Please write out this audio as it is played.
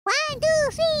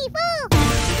three,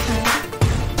 four.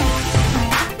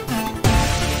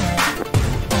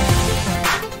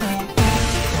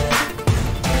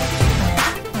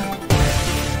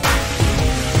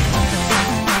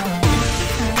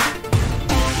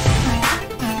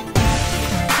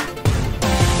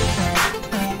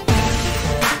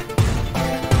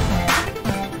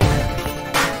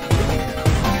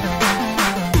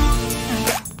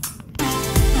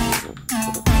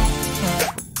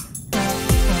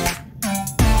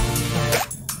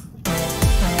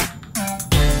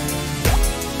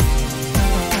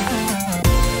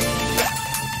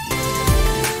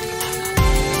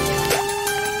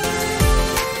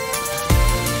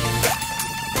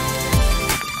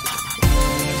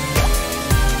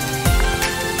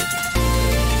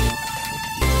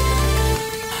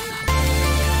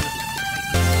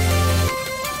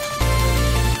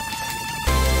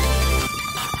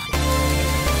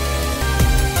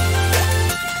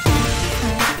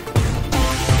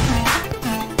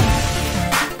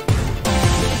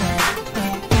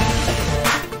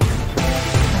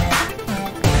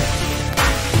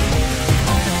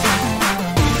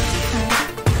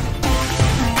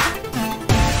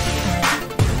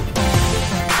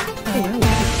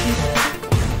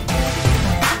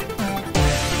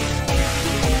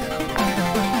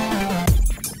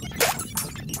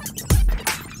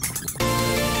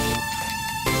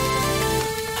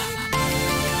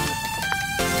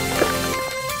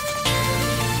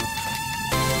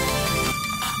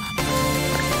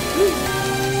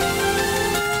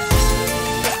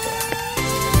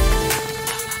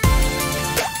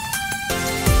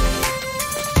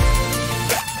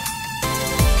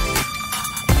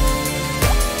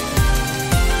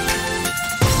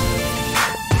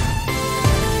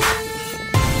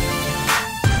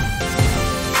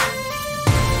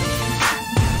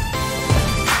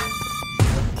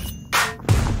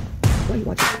 Why are you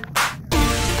watching?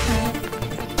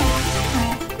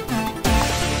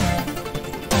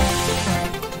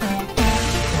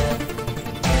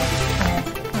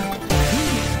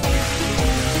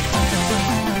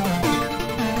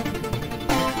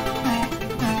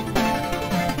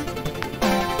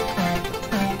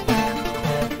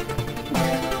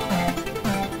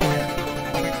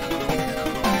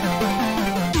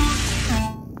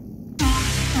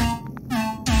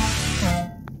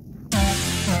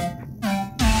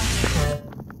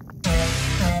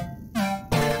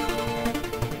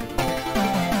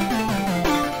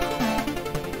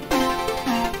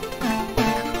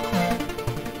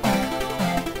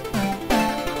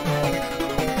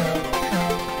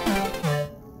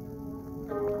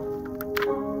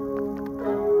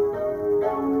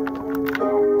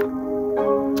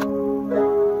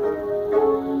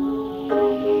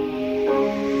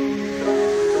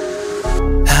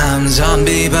 I'm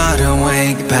zombie but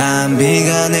awake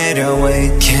밤비가 내려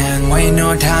wait Can't wait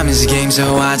no time is a game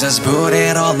so I just put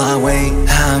it all my way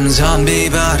I'm zombie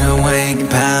but awake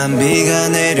밤비가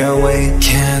내려 wait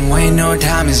Can't wait no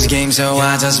time is a game so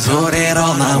I just put it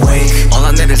all my way All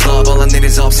I need is love all I need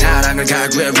is hope 사랑을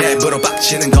갈구해 랩으로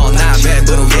빡치는 건 나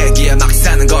랩으로 얘기해 막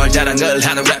사는 걸 자랑을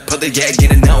하는 래퍼들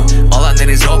얘기는 no All I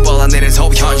need is hope all I need is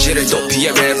hope 현실을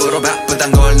도피해 랩으로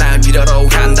바쁘단 걸 날 필요로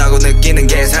한다고 느끼는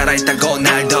게 살아있다고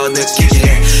날 더 느끼게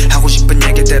해 하고 싶은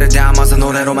얘기들을 담아서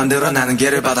노래로 만들어 나는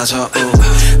길을 받아서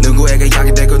누구에게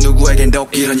약이 되고 누구에겐 독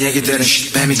이런 얘기들은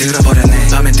뱀이 들어버렸네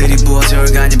밤에 들이부어져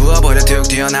간이 부어버려 툭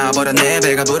튀어나와버렸네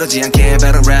배가 부르지 않게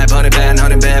better rap honey bad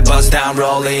honey bad bust down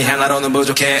rolling 하나로는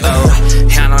부족해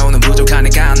하나로는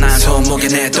부족하니까 난 손목에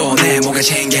내 또 내 목에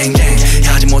챙갱갱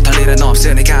하지 못할 일은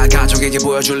없으니까 가족에게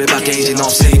보여줄 일밖에 이젠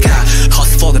없으니까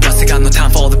Hustle for the best got no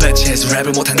time for the bitches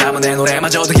랩을 못한다면 내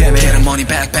노래마저도 예매 Get the money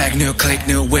back back new click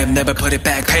new whip never put it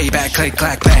back pay back click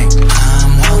clack bang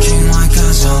I'm walking like a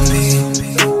zombie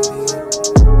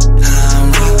I'm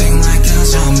rapping like a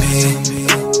zombie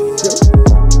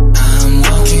I'm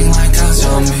walking like a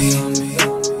zombie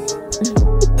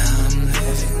I'm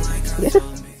living like a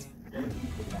zombie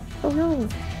Oh no.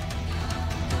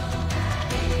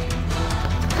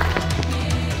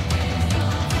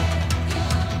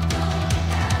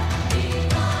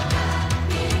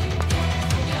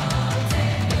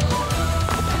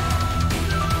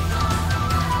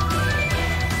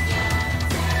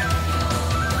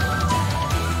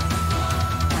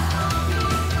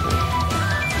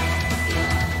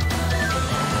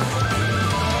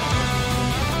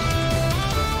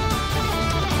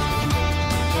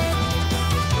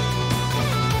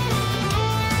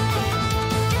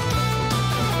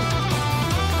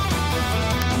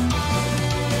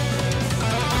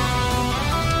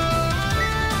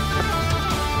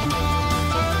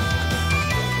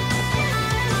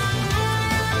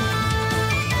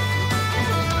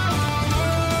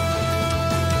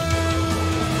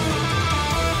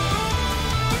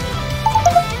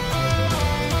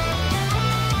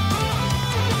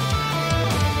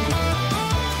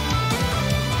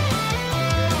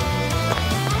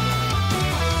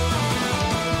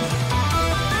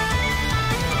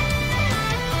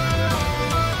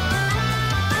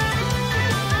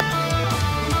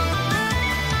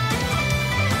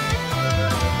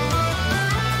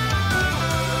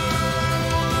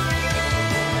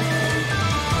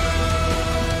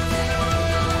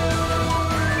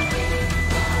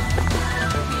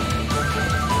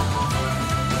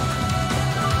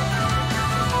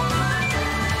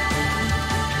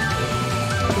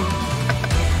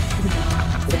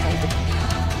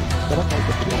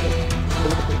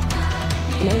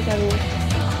 바로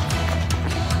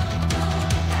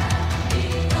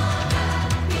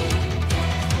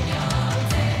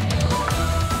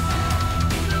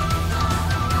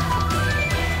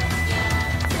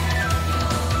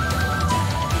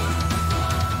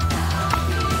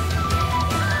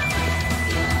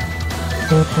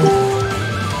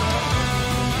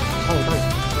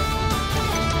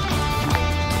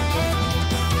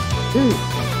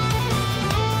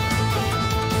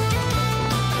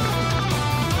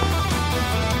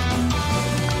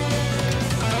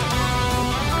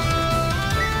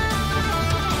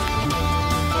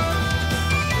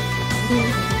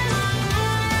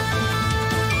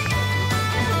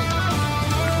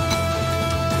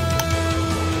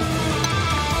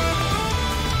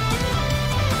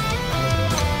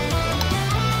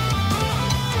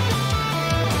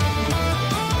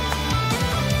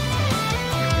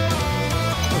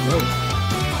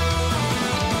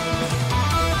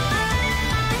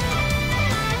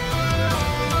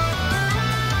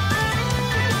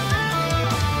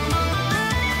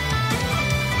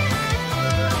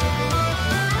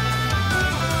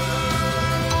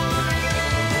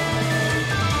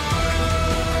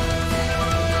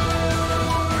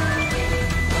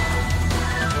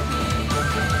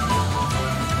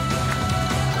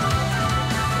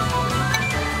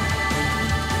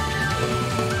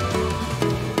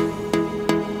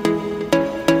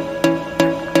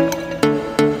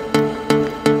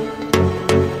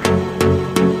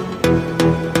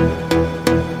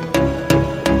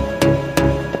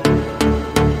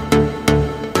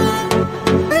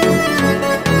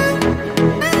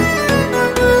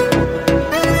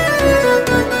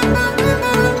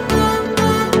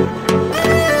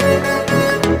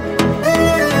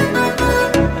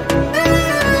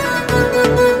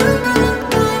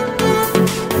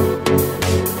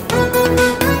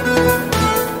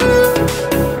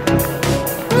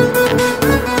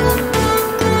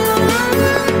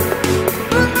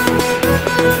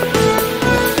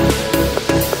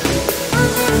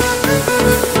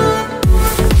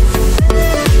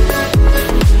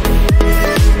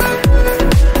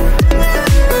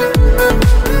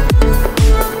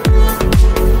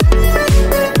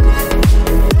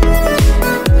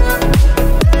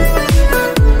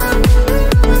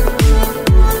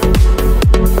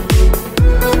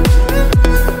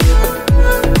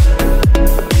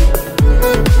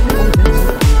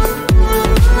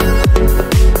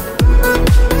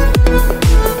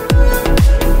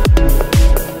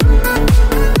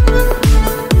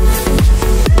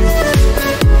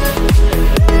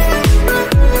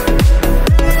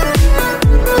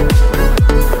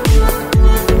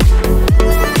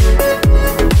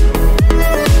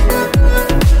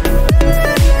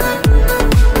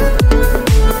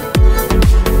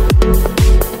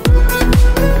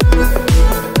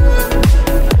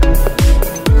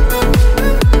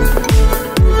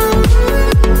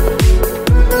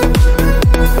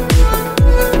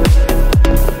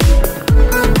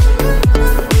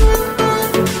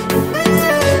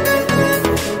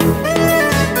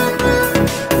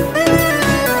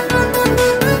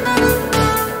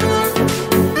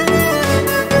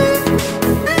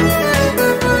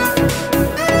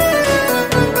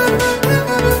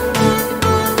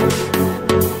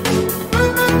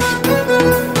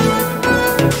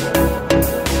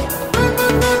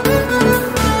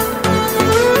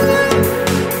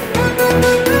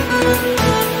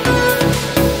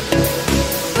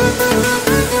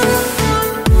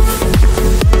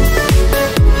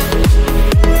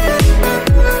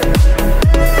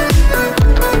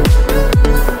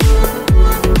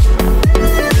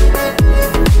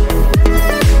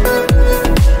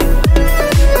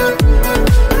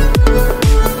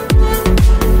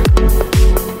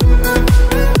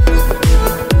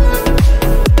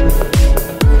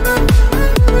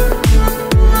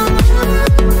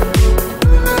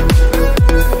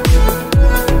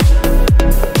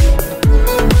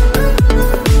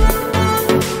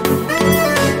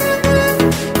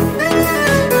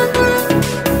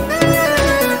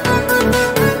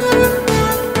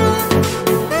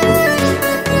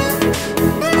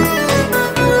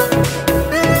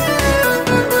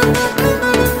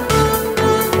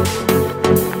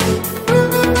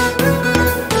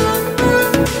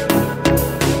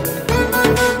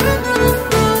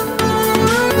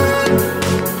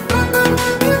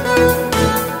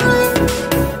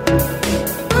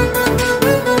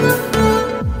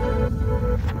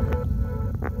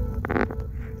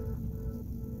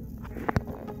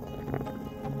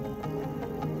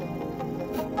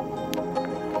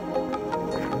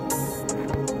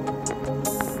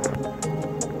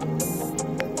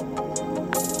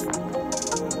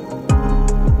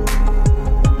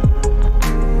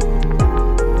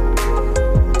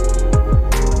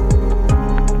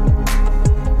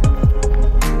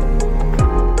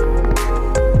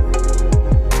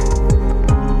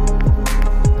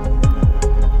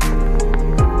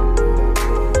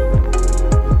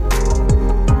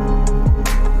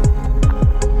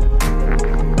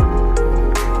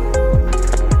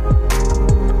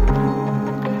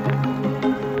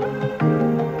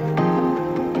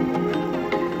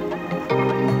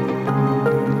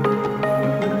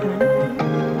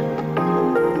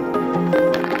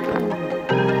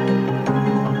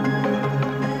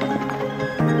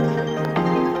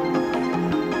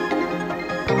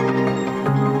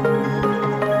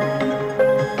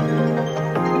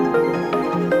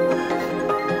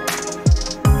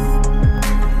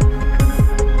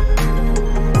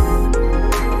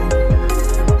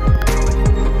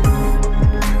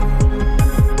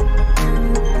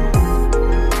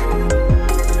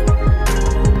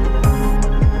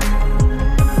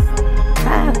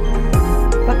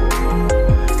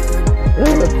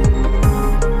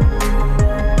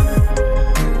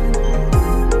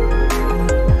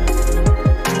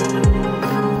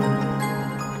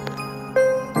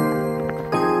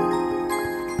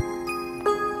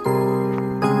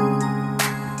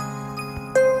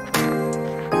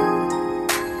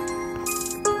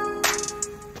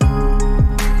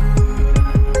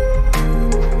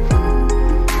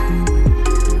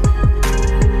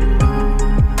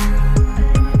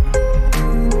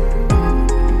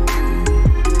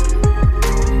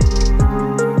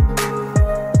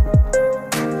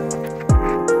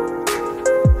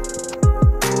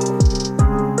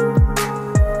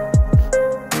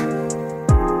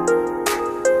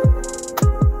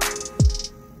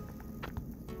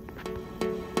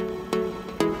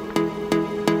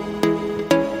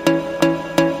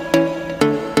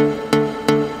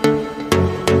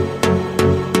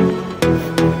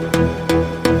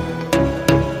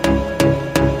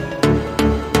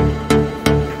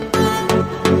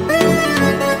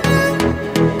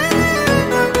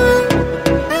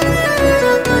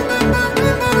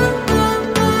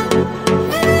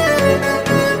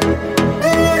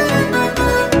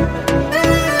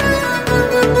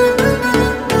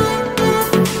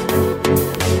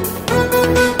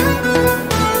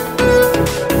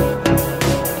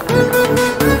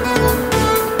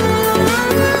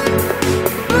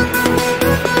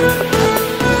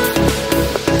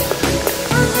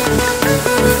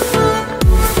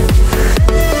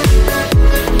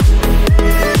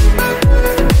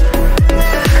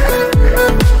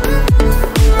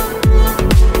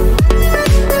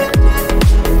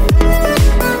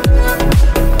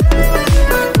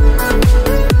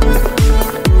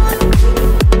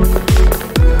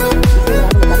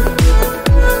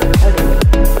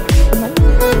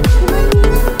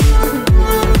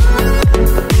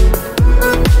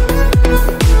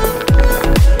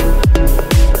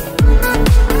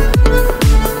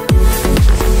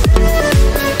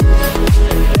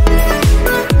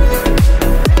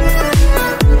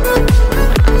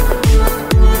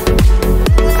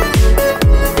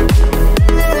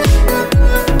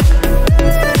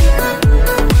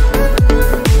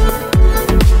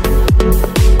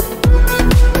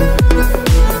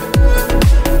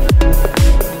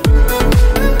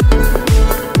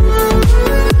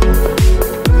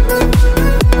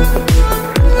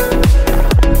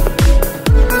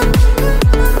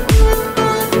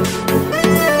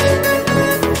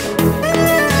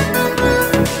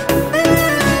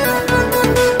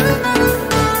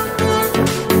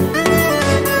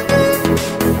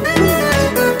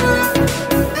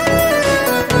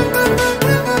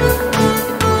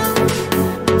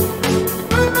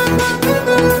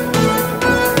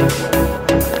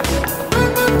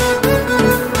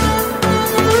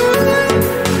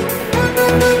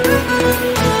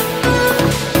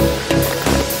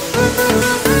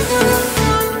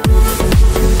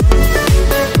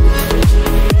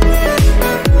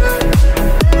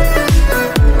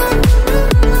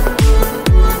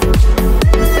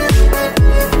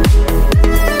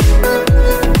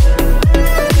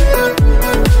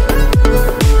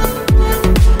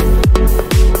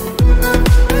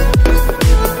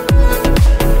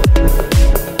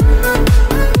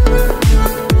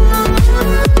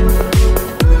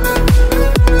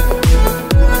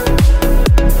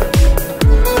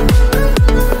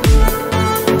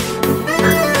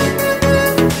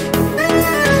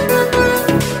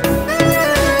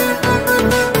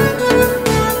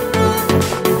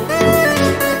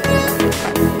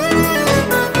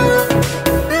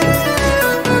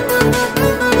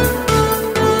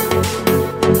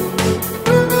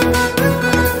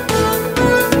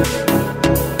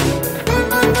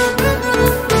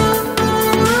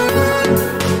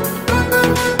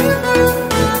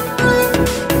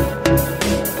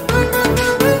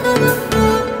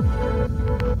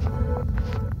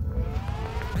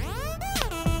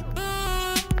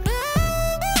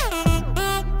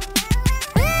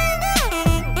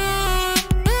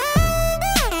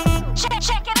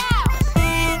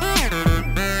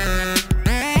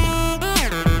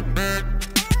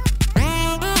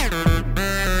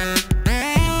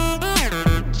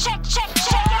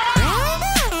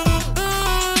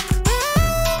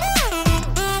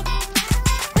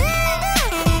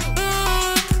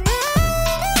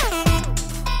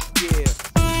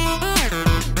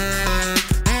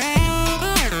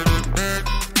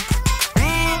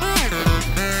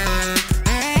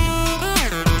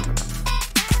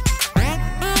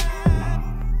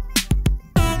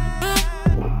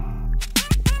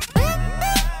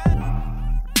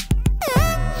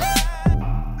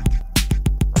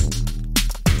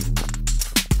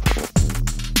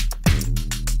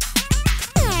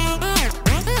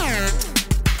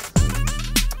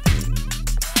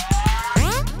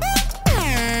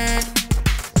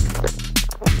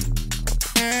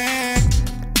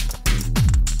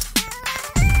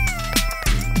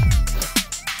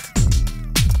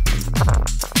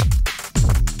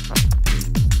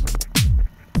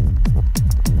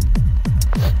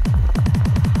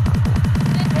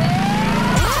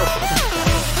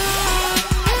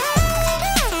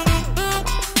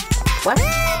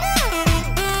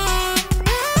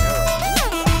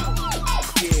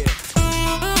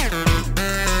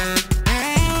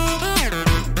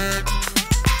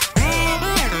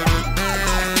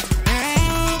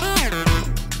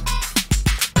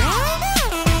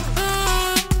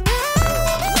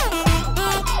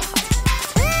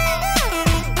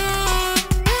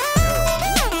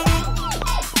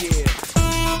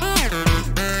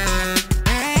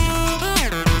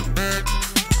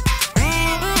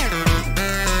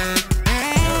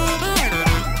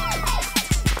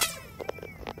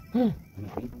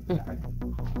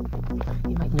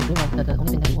พี่มาอีกหนึ่งด้วยเราแต่เธอเขาไ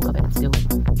ม่เป็นไรว่ากับแบบเดียว